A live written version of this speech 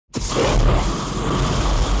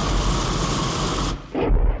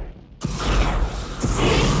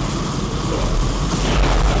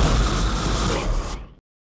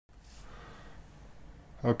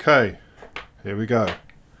Okay, here we go.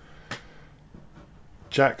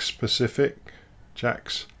 Jakks Pacific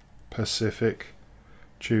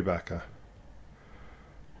Chewbacca.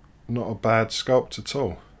 Not a bad sculpt at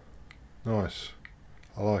all. Nice.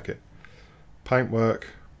 I like it. Paintwork,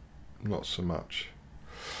 not so much.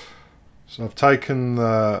 So I've taken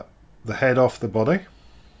the head off the body.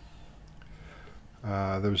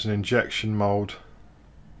 There was an injection mould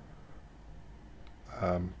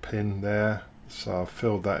pin there, so I've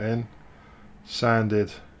filled that in,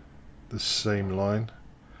 sanded the seam line,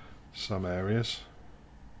 some areas,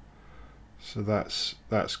 so that's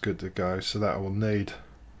good to go. So that will need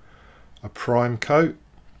a prime coat,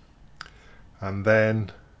 and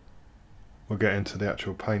then we'll get into the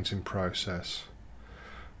actual painting process.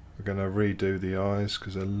 We're going to redo the eyes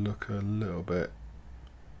because they look a little bit,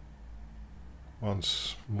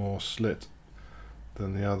 one's more slit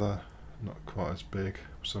than the other, not quite as big,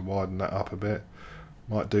 so widen that up a bit.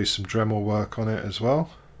 Might do some Dremel work on it as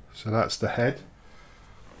well. So that's the head.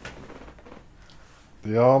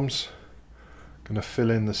 The arms, going to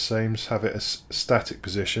fill in the seams, have it a static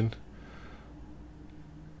position.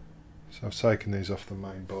 So I've taken these off the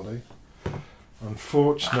main body.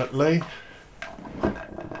 Unfortunately,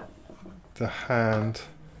 the hand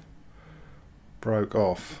broke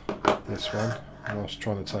off, this one, and I was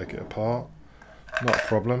trying to take it apart. Not a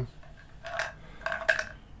problem.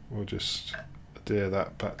 We'll just adhere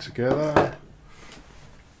that back together,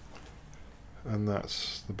 and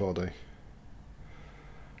that's the body.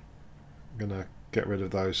 I'm going to get rid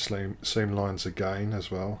of those seam lines again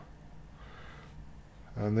as well.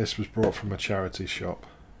 And this was brought from a charity shop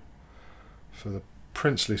for the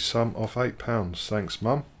princely sum of £8. Thanks,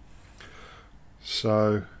 Mum.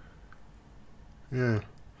 So yeah,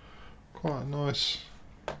 quite a nice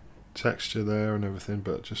texture there and everything,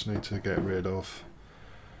 but just need to get rid of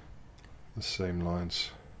the seam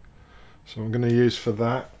lines. So what I'm going to use for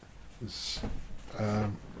that is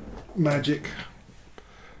Magic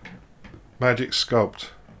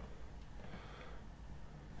Sculpt.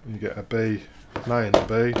 You get a B, an A and a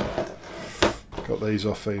B. Got these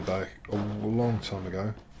off eBay a long time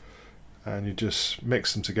ago, and you just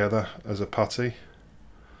mix them together as a putty,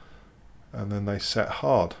 and then they set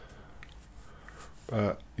hard.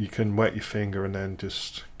 But you can wet your finger and then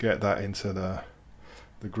just get that into the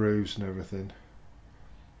grooves and everything,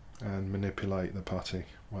 and manipulate the putty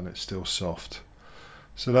when it's still soft.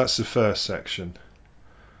 So that's the first section.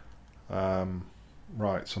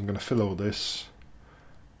 Right, so I'm going to fill all this,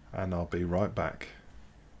 and I'll be right back.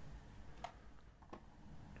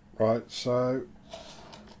 Right, so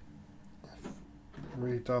I've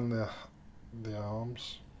redone the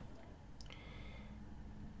arms,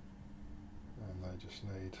 and they just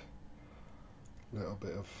need a little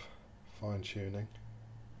bit of fine tuning.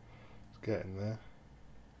 It's getting there.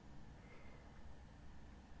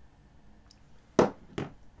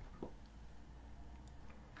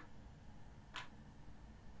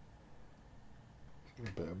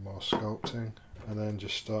 A bit of more sculpting, and then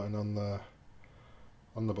just starting on the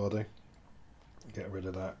body. Get rid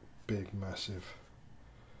of that big massive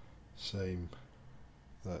seam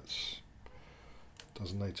that's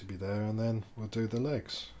doesn't need to be there, and then we'll do the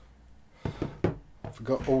legs. I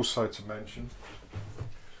forgot also to mention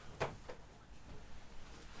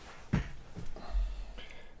it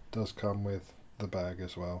does come with the bag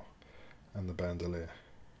as well, and the bandolier,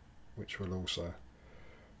 which will also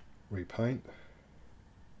repaint.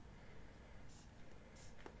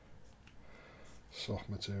 Soft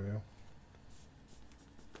material.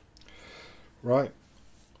 Right,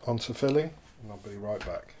 onto filling, and I'll be right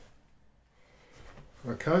back.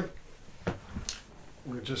 Okay,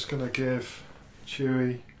 we're just going to give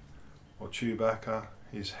Chewie, or Chewbacca,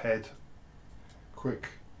 his head quick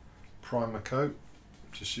primer coat,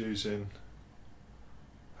 just using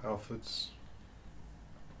Halfords.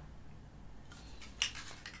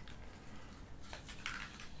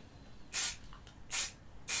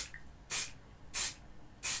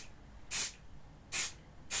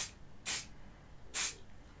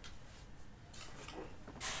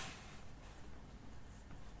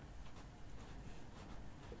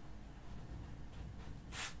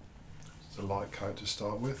 A light coat to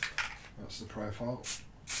start with. That's the profile.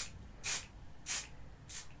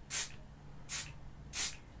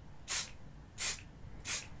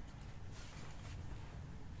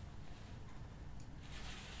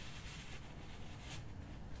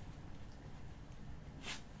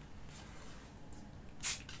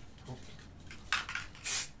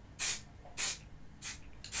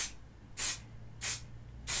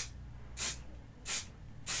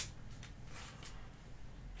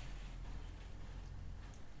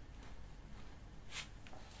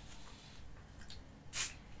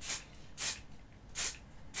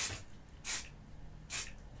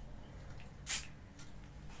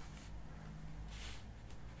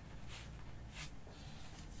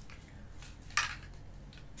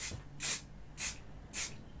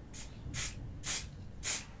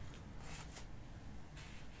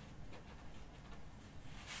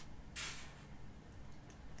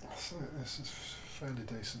 this is a fairly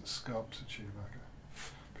decent sculpt of Chewbacca,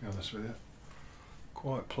 to be honest with you.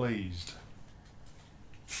 Quite pleased.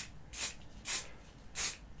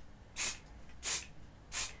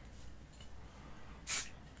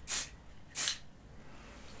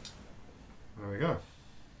 There we go.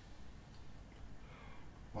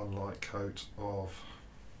 One light coat of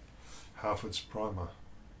Halford's primer.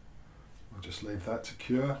 I'll just leave that to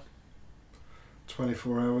cure.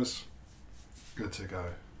 24 hours, good to go.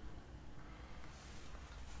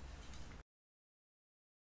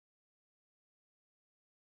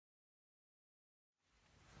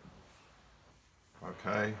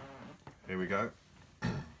 Okay, here we go.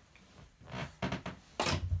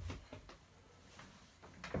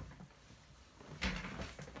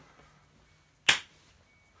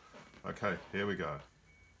 Okay, here we go.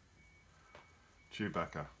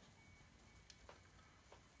 Chewbacca.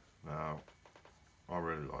 Now, I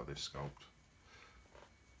really like this sculpt.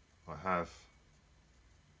 I have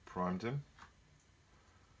primed him,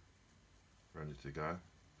 ready to go.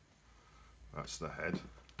 That's the head.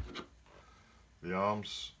 The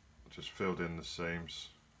arms, just filled in the seams.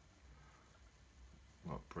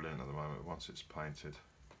 Not brilliant at the moment. Once it's painted,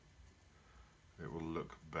 it will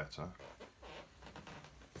look better.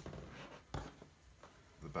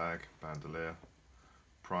 The bag, bandolier,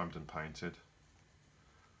 primed and painted.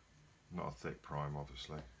 Not a thick prime,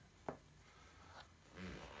 obviously.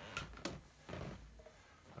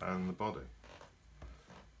 And the body.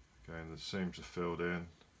 Again, the seams are filled in.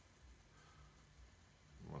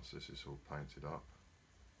 Once this is all painted up,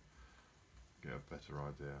 get a better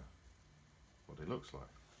idea what it looks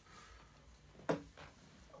like.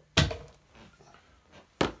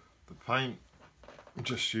 The paint, I'm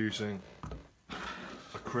just using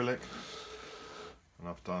acrylic, and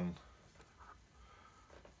I've done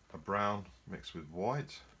a brown mixed with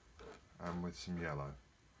white and with some yellow.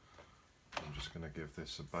 I'm just going to give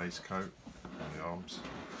this a base coat on the arms.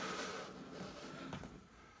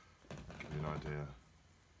 Give you an idea.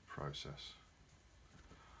 Process,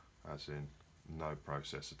 as in no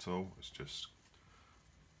process at all, it's just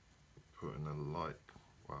putting a light,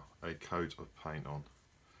 well, a coat of paint on.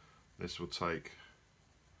 This will take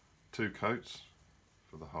 2 coats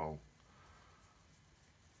for the whole,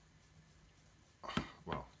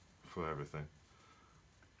 well, for everything.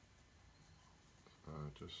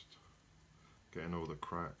 Just getting all the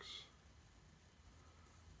cracks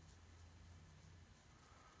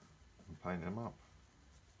and paint them up.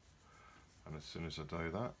 And as soon as I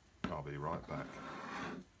do that, I'll be right back.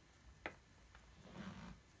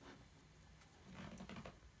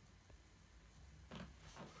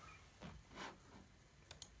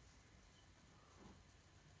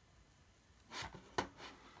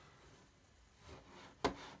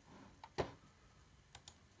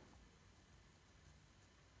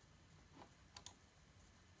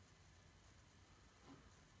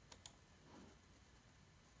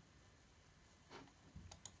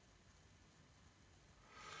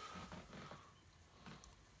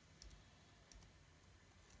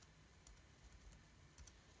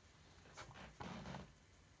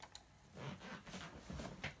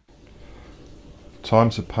 Time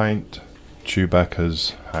to paint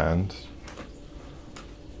Chewbacca's hand.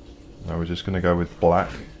 Now we're just going to go with black.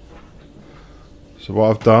 So what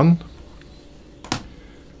I've done,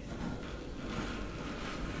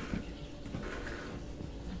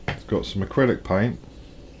 I've got some acrylic paint,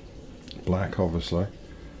 black obviously,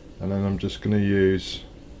 and then I'm just going to use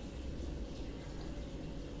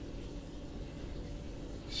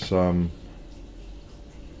some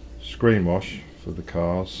screen wash for the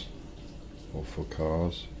cars, or for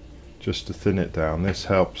cars, just to thin it down. This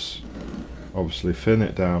helps obviously thin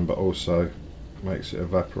it down, but also makes it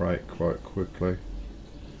evaporate quite quickly.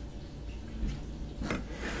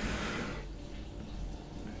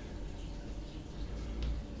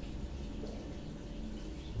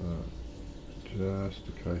 So just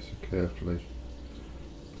a case of carefully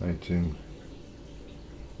painting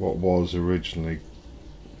what was originally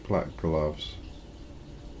black gloves,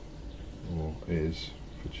 or is,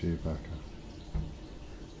 for Chewbacca,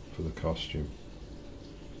 for the costume.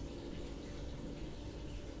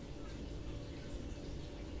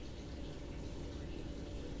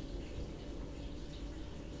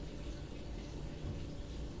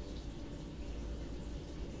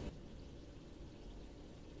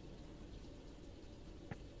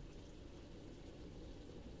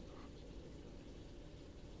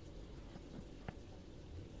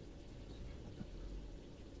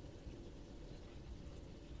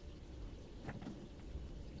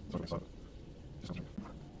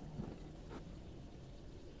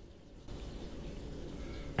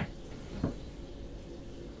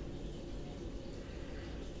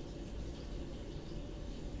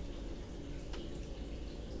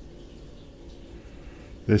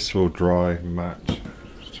 This will dry matte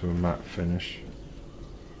to a matte finish.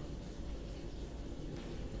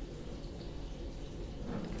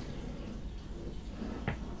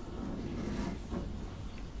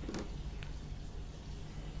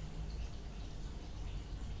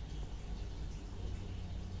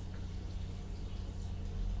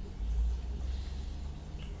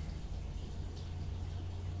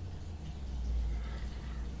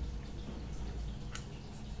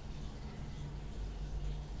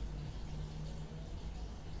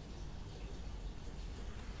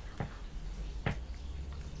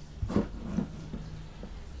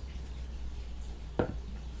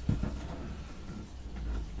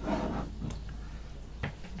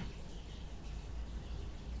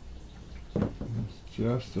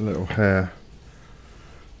 Just a little hair.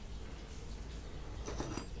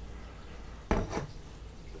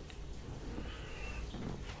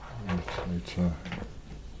 Need to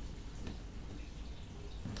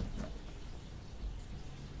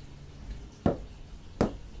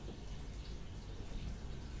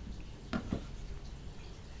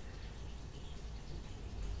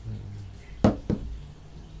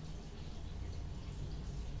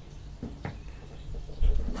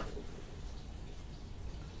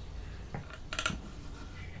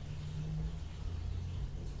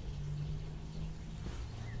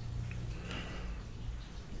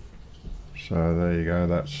So there you go,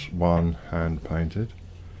 that's one hand painted,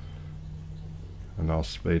 and I'll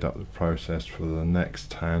speed up the process for the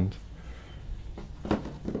next hand.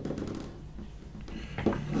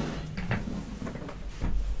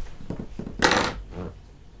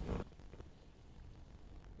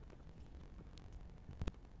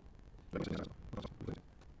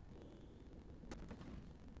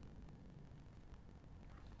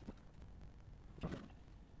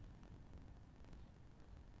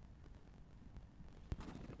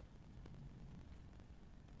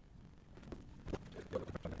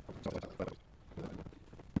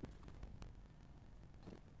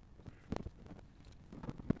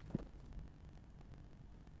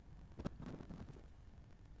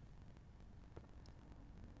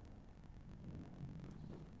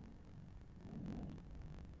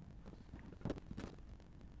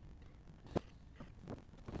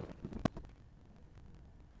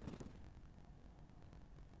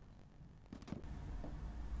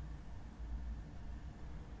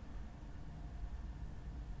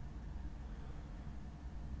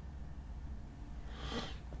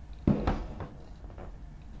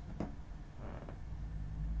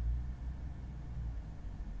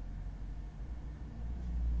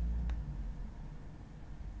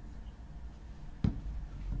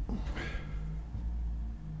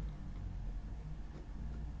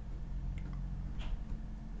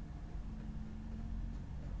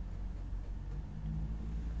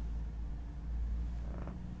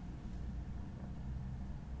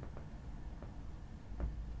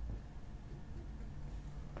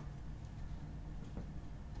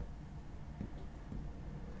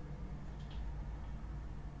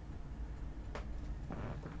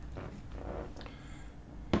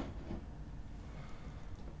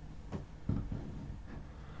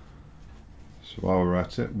 So while we're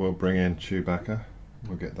at it, we'll bring in Chewbacca.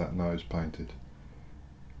 We'll get that nose painted.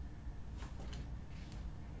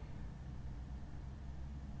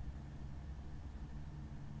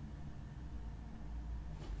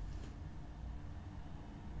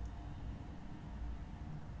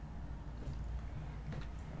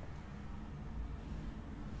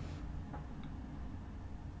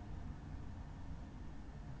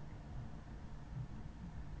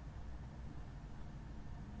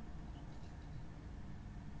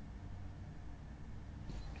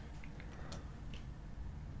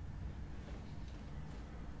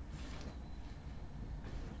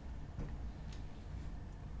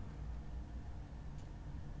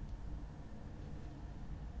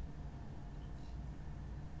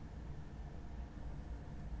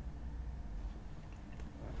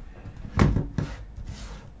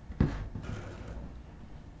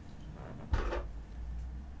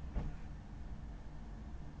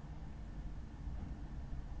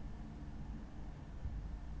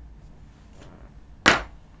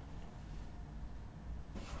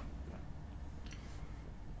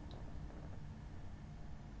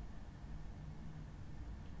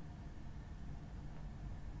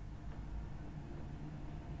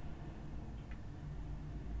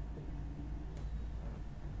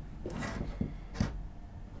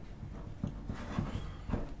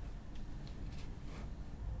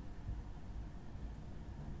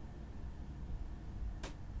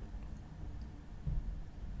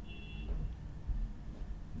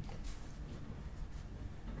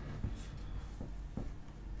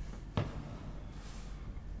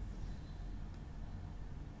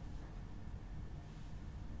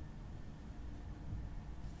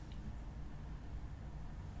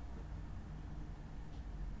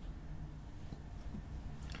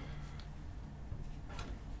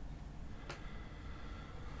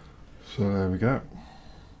 So there we go.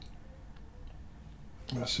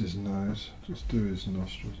 That's his nose. Just do his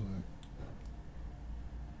nostrils.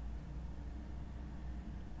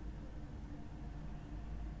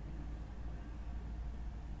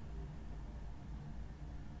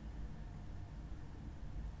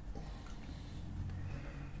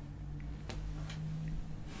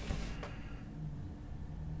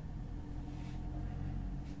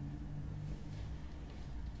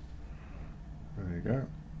 There you go.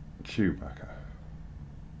 Chewbacca.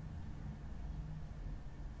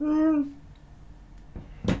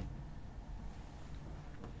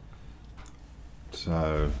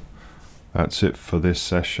 So that's it for this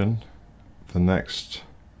session. The next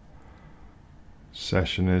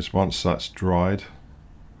session is, once that's dried,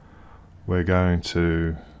 we're going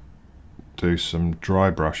to do some dry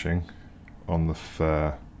brushing on the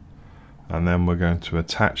fur, and then we're going to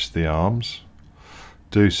attach the arms,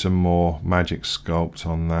 do some more magic sculpt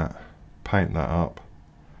on that, paint that up,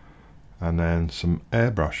 and then some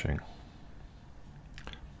airbrushing.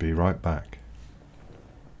 Be right back.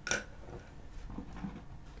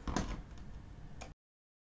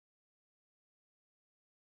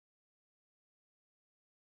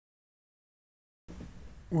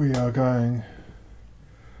 We are going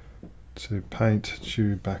to paint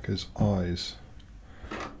Chewbacca's eyes.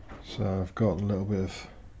 So I've got a little bit of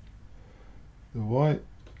the white,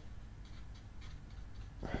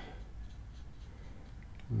 a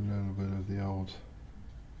little bit of the old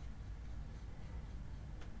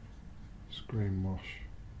screen wash.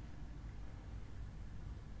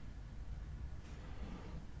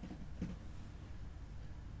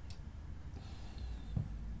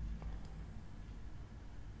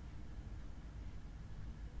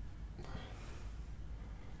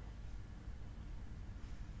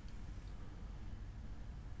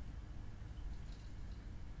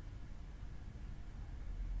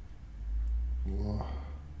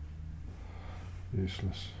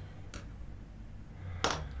 Useless.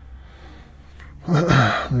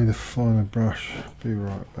 Need a finer brush. Be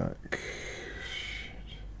right back.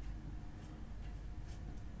 Shit.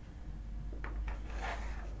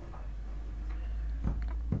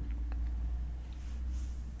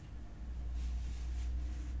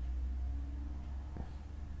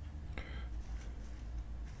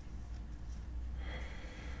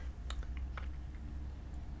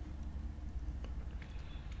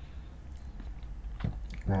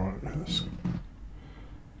 Right, let's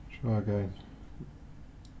try again.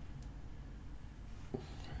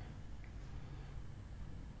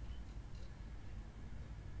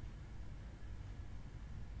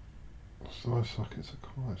 So eye sockets are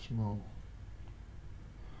quite small.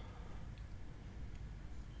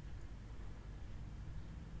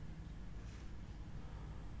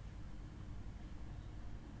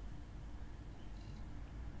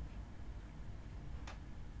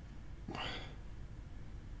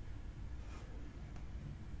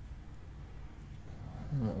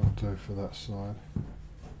 That'll do for that side.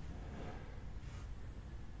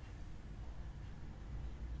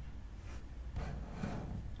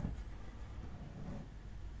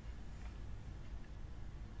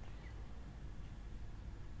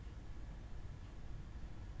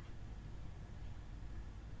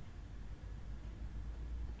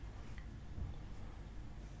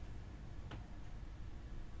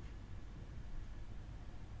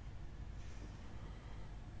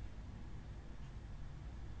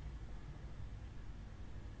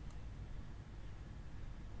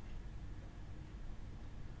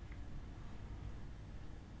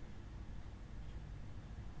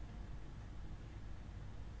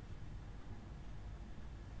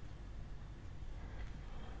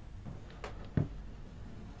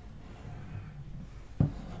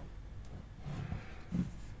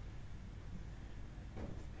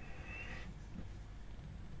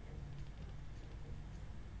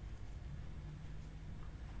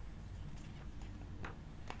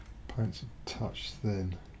 Paint's a touch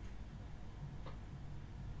thin.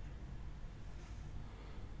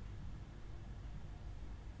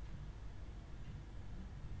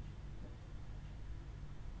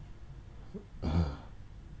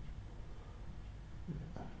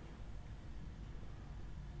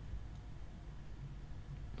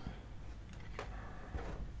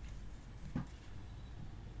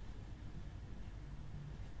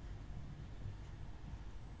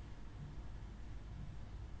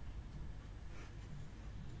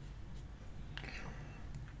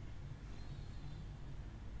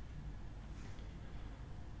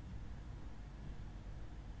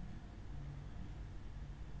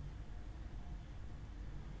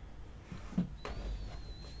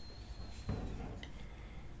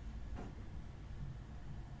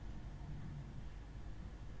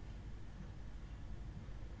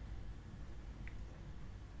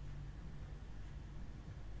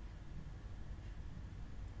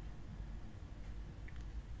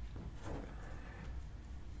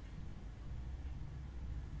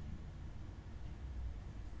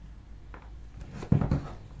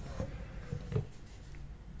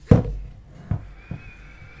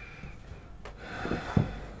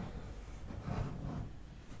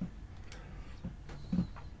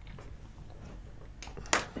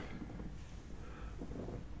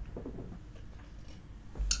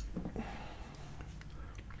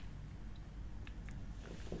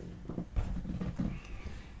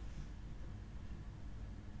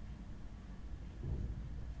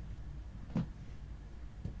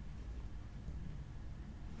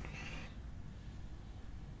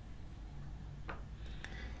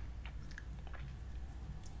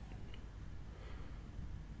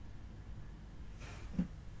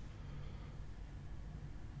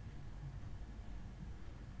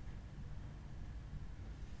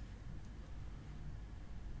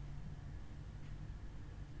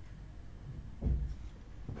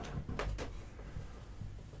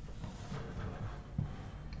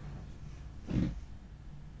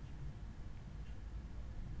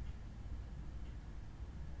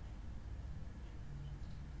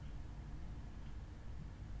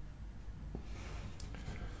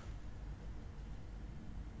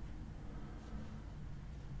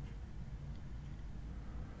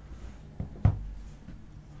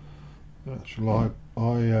 Actually,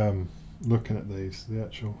 looking at these, the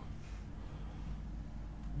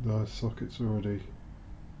socket's already,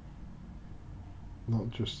 not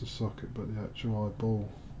just the socket but the actual eyeball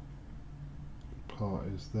part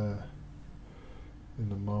is there in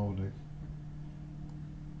the moulding.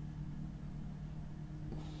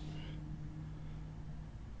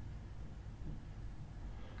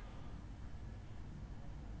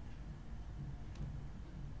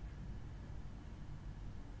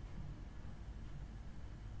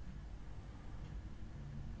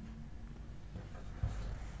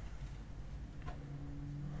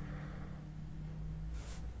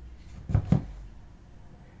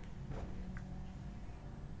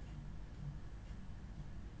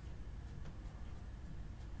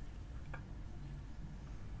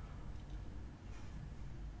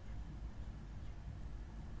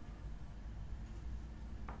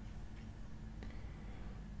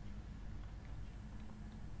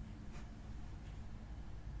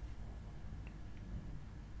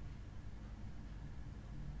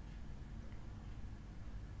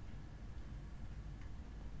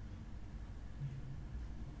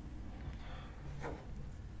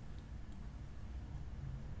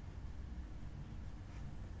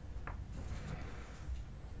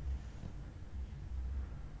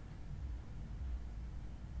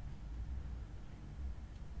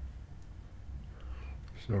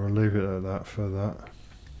 So I'll leave it at that for that.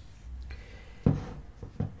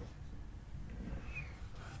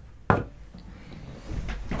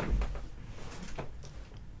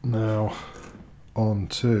 Now on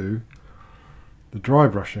to the dry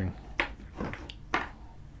brushing. So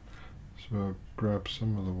I'll grab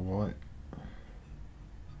some of the white,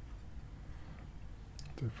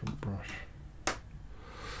 different brush.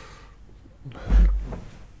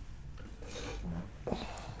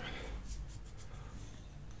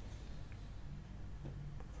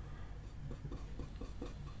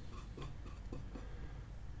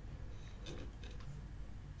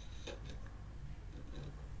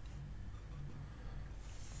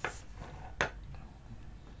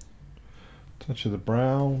 Touch of the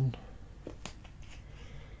brown.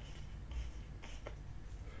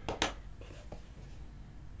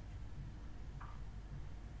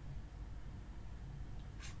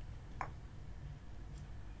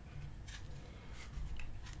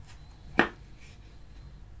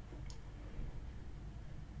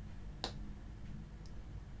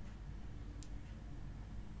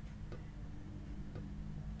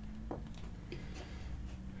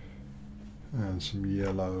 And some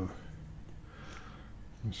yellow.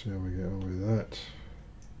 Let's see how we get on with that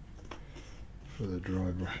for the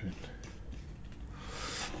dry brushing.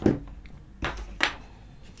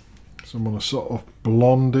 So I'm on a sort of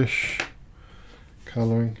blondish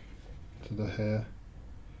colouring to the hair.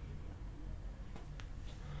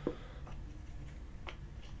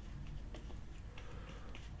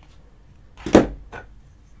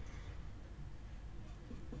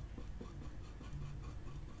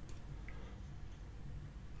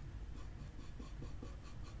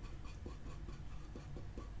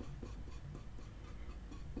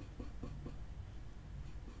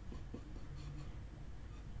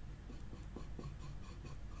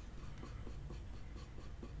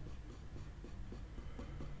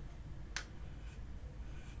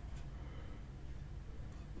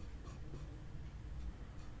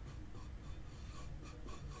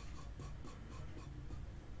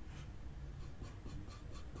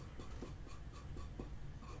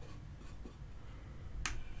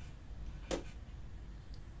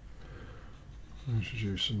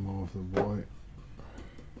 Introduce some more of the white.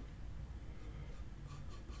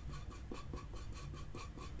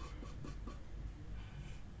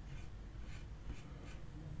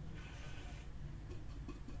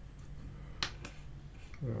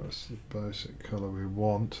 That's the basic colour we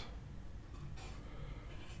want.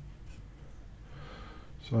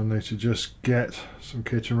 So I need to just get some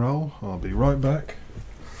kitchen roll. I'll be right back.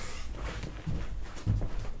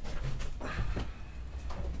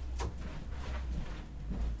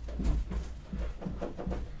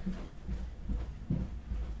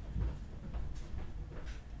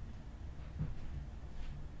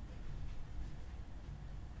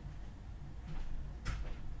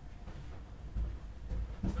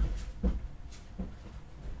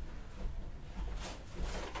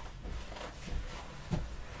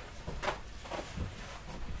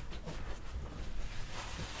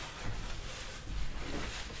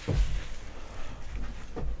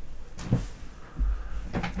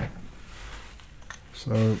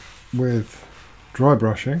 So with dry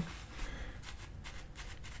brushing,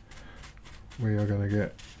 we are going to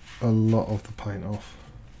get a lot of the paint off.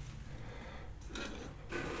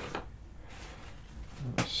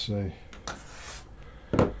 see.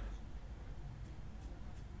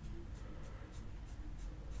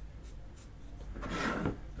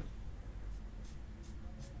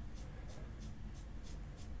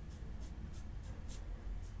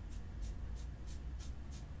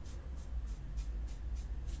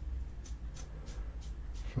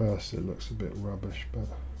 First it looks a bit rubbish, but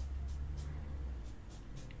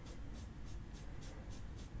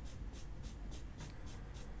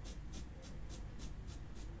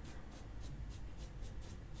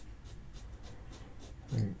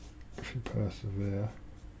I think if you persevere,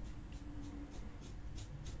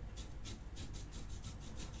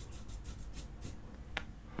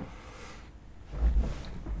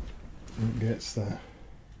 it gets there.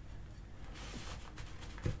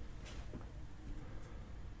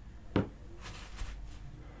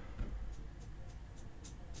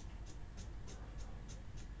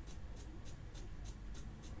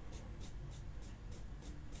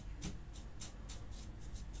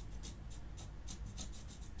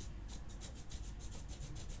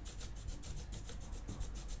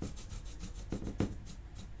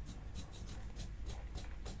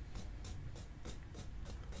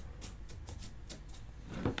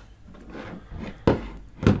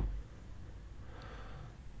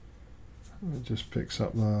 It just picks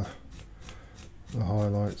up the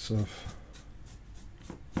highlights of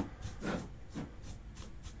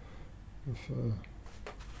the fur.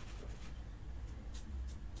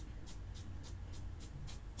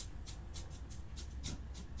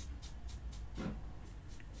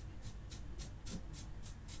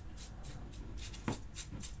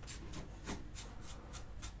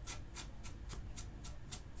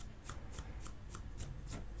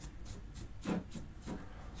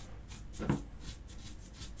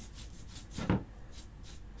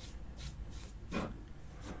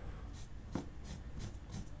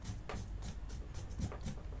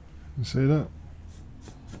 You see that?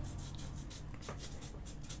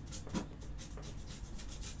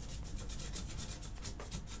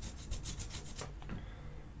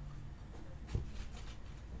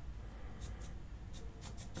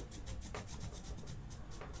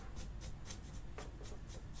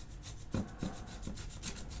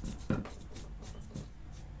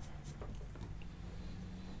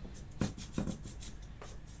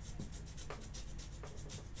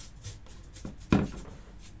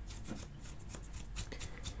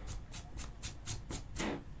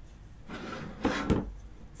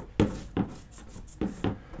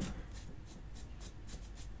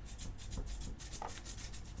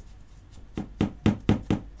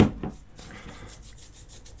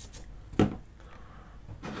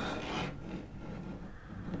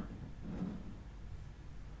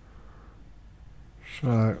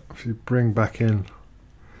 So if you bring back in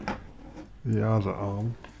the other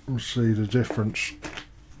arm, we'll see the difference.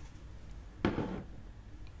 A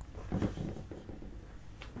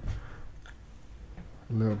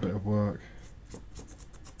little bit of work.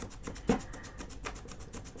 The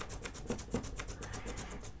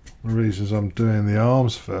reasons I'm doing the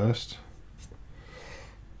arms first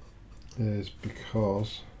is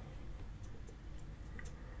because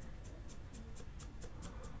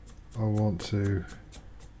I want to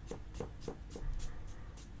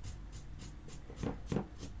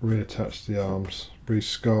reattach the arms,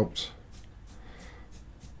 re-sculpt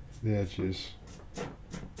the edges,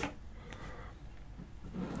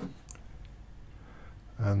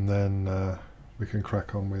 and then we can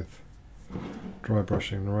crack on with dry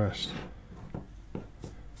brushing the rest.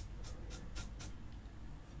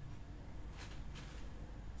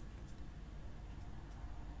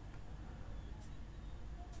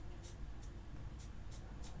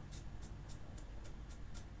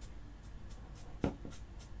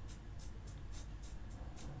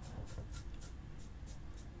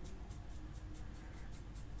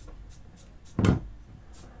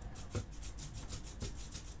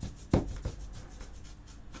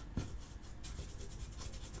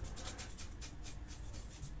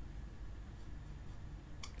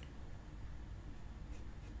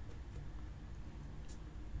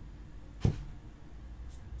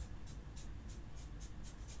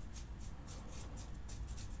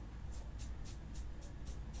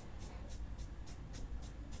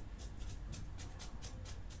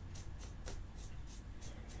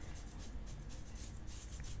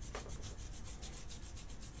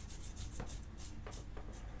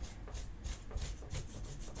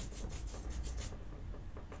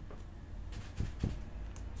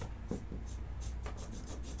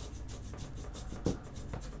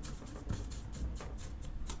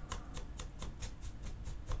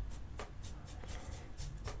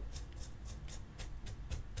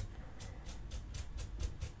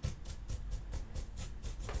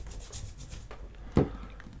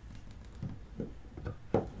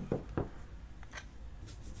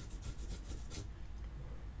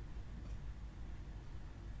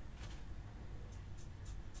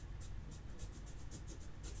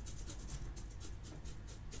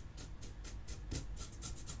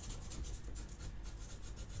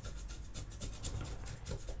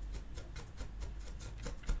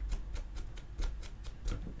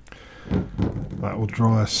 That will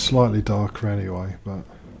dry slightly darker anyway, but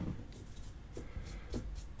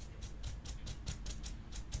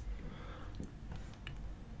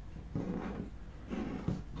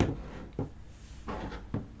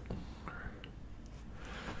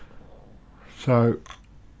so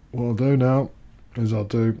what I'll do now is I'll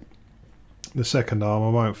do the second arm. I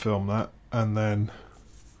won't film that, and then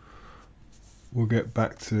we'll get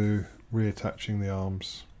back to reattaching the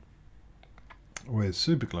arms with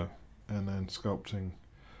super glue and then sculpting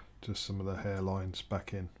just some of the hairlines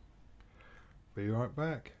back in. Be right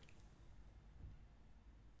back.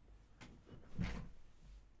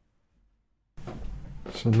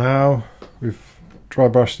 So now we've dry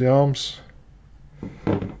brushed the arms,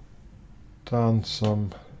 done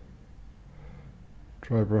some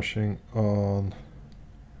dry brushing on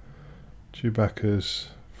Chewbacca's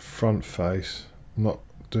front face. I'm not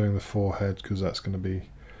doing the forehead because that's going to be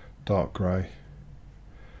dark grey,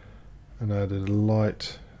 and added a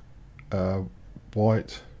light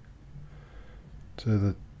white to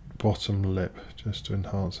the bottom lip just to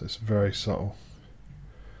enhance it. It's very subtle.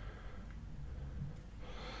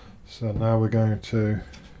 So now we're going to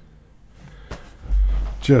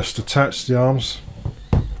just attach the arms,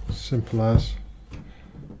 simple as.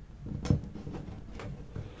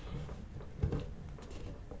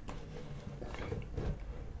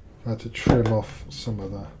 I had to trim off some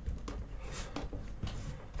of the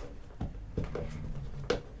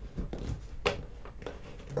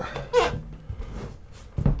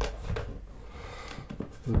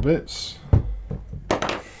bits.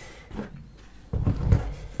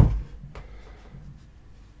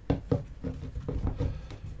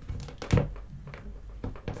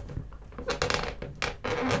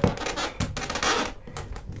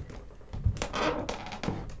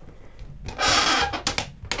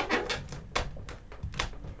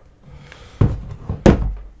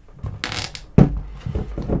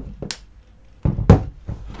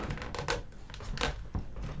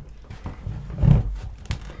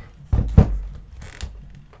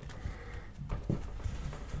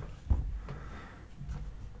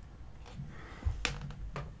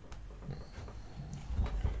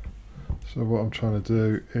 So what I'm trying to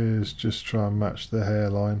do is just try and match the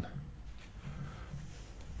hairline.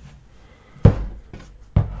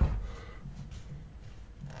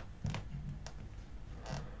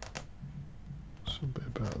 Just a bit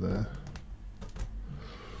about there.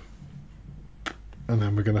 And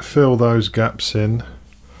then we're going to fill those gaps in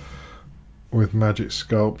with Magic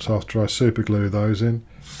Sculpt after I super glue those in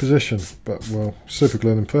position. But we'll super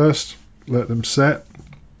glue them first, let them set,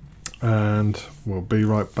 and we'll be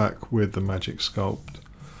right back with the Magic Sculpt.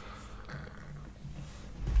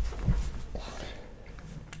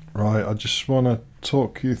 Right, I just want to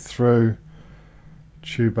talk you through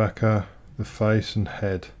Chewbacca, the face and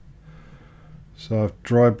head. So I've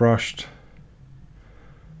dry brushed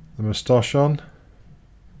the moustache on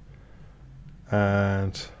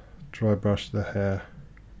and dry brushed the hair.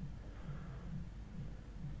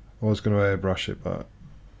 I was going to airbrush it, but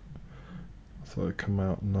I thought it'd come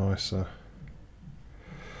out nicer.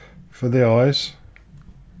 For the eyes,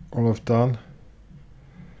 all I've done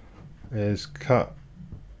is cut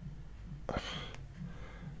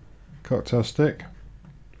cocktail stick,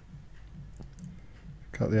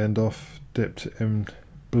 cut the end off, dipped it in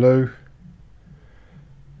blue,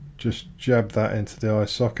 just jab that into the eye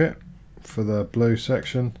socket for the blue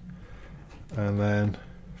section, and then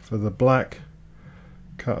for the black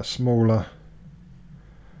cut a smaller,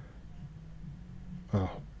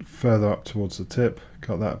 further up towards the tip,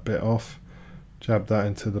 cut that bit off, jab that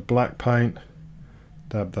into the black paint,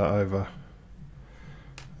 dab that over,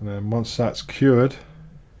 and then once that's cured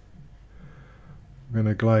I'm going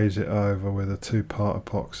to glaze it over with a 2-part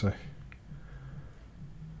epoxy.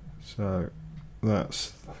 So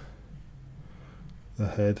that's the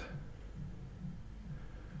head.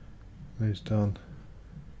 He's done.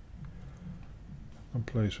 I'm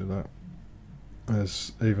pleased with that.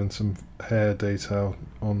 There's even some hair detail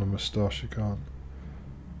on the moustache. You can't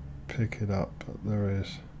pick it up, but there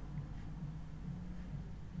is.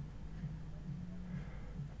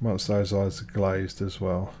 Once those eyes are glazed as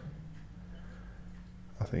well,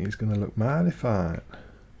 I think he's going to look mighty fine.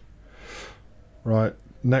 Right,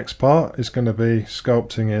 next part is going to be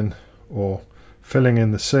sculpting in or filling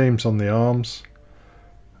in the seams on the arms,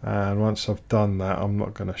 and once I've done that, I'm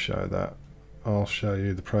not going to show that. I'll show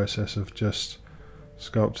you the process of just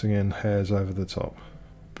sculpting in hairs over the top.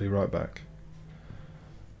 Be right back.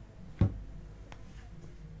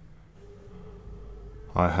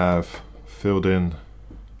 I have filled in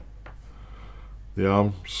the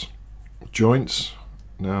arms joints.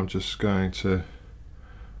 Now I'm just going to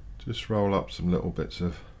just roll up some little bits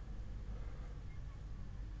of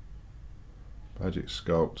Magic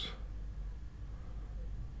Sculpt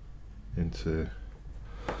into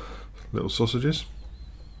little sausages,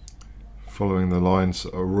 following the lines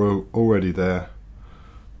that are already there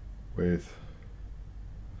with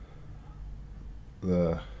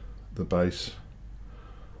the base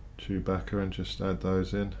Chewbacca, and just add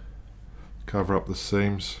those in, cover up the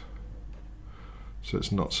seams so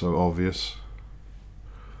it's not so obvious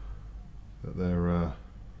that they're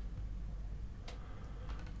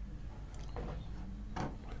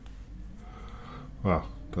well,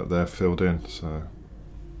 that they're filled in. So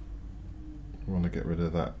I want to get rid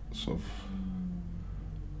of that sort of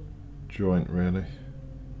joint really.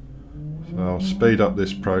 So I'll speed up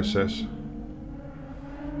this process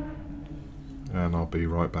and I'll be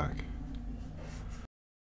right back.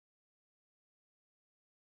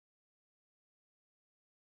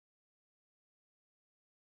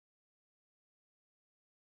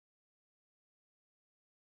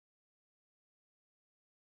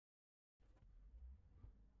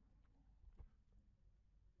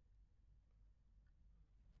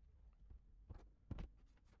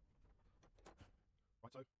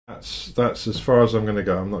 That's as far as I'm going to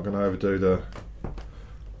go. I'm not going to overdo the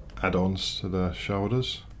add-ons to the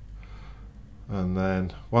shoulders. And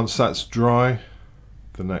then once that's dry,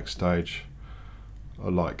 the next stage,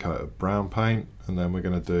 a light coat of brown paint, and then we're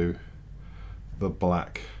going to do the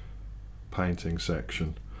black painting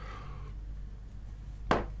section.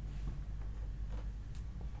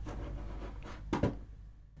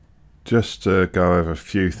 Just to go over a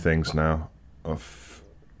few things now, I've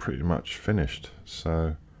pretty much finished.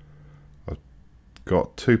 So I've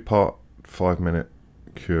got 2-part 5-minute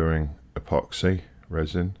curing epoxy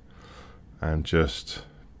resin and just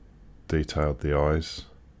detailed the eyes.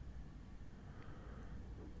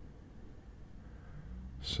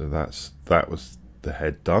 So that was the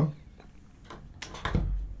head done.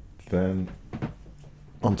 Then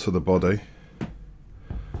onto the body.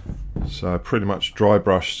 So I pretty much dry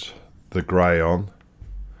brushed the grey on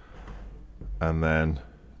and then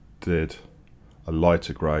did a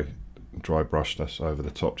lighter grey, dry brushed this over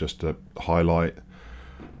the top just to highlight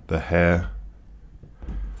the hair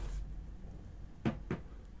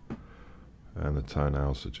and the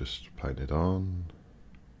toenails are just painted on.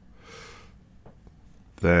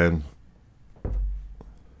 Then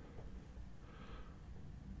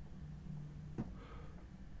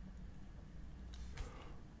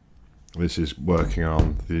this is working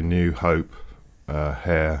on the New Hope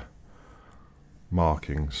hair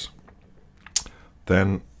markings.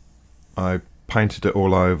 Then I painted it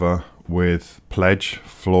all over with Pledge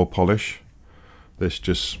floor polish. This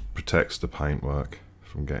just protects the paintwork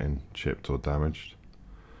from getting chipped or damaged.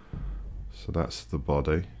 So that's the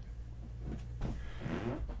body.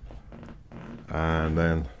 And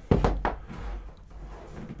then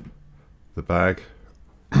the bag,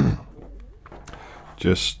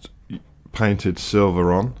 just painted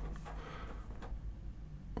silver on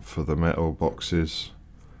for the metal boxes.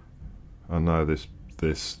 I know this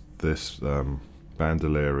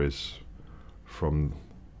bandolier is from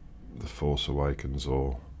The Force Awakens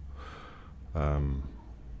or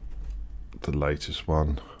the latest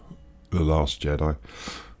one, The Last Jedi,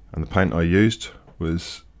 and the paint I used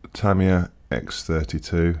was Tamiya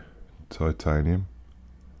X32 titanium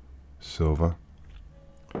silver.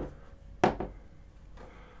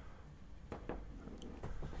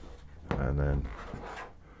 And then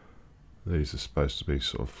these are supposed to be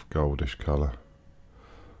sort of goldish colour.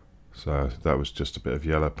 So that was just a bit of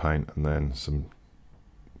yellow paint and then some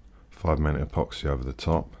 5-minute epoxy over the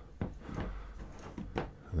top.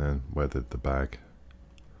 And then weathered the bag.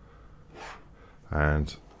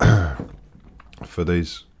 And for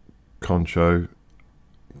these Concho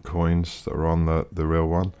coins that are on the real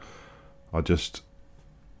one, I just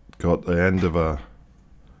got the end of a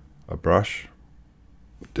brush,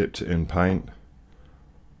 dipped it in paint,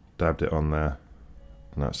 dabbed it on there,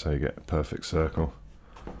 and that's how you get a perfect circle.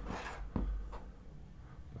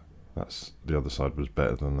 That's, the other side was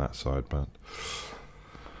better than that side, but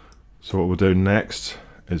so what we'll do next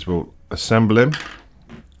is we'll assemble him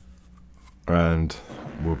and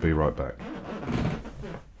we'll be right back.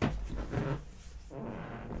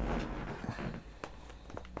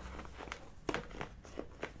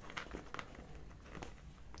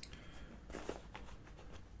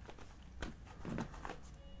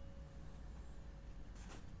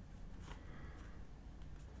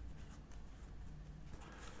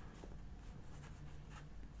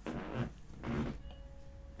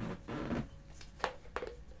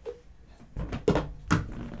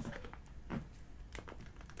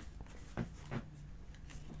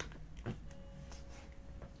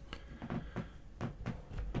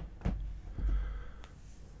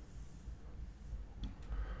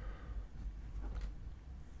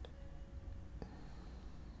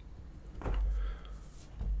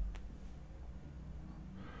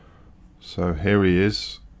 So here he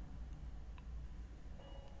is,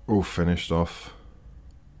 all finished off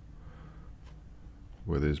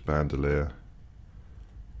with his bandolier.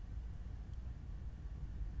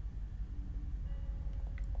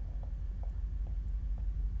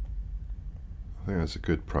 I think that's a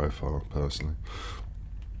good profile, personally.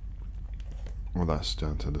 Well, that's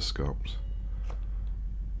down to the sculpt.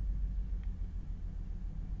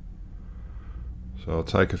 So I'll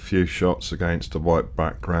take a few shots against a white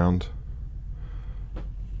background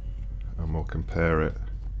and we'll compare it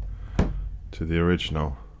to the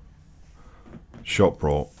original shop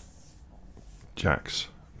brought Jakks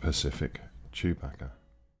Pacific Chewbacca.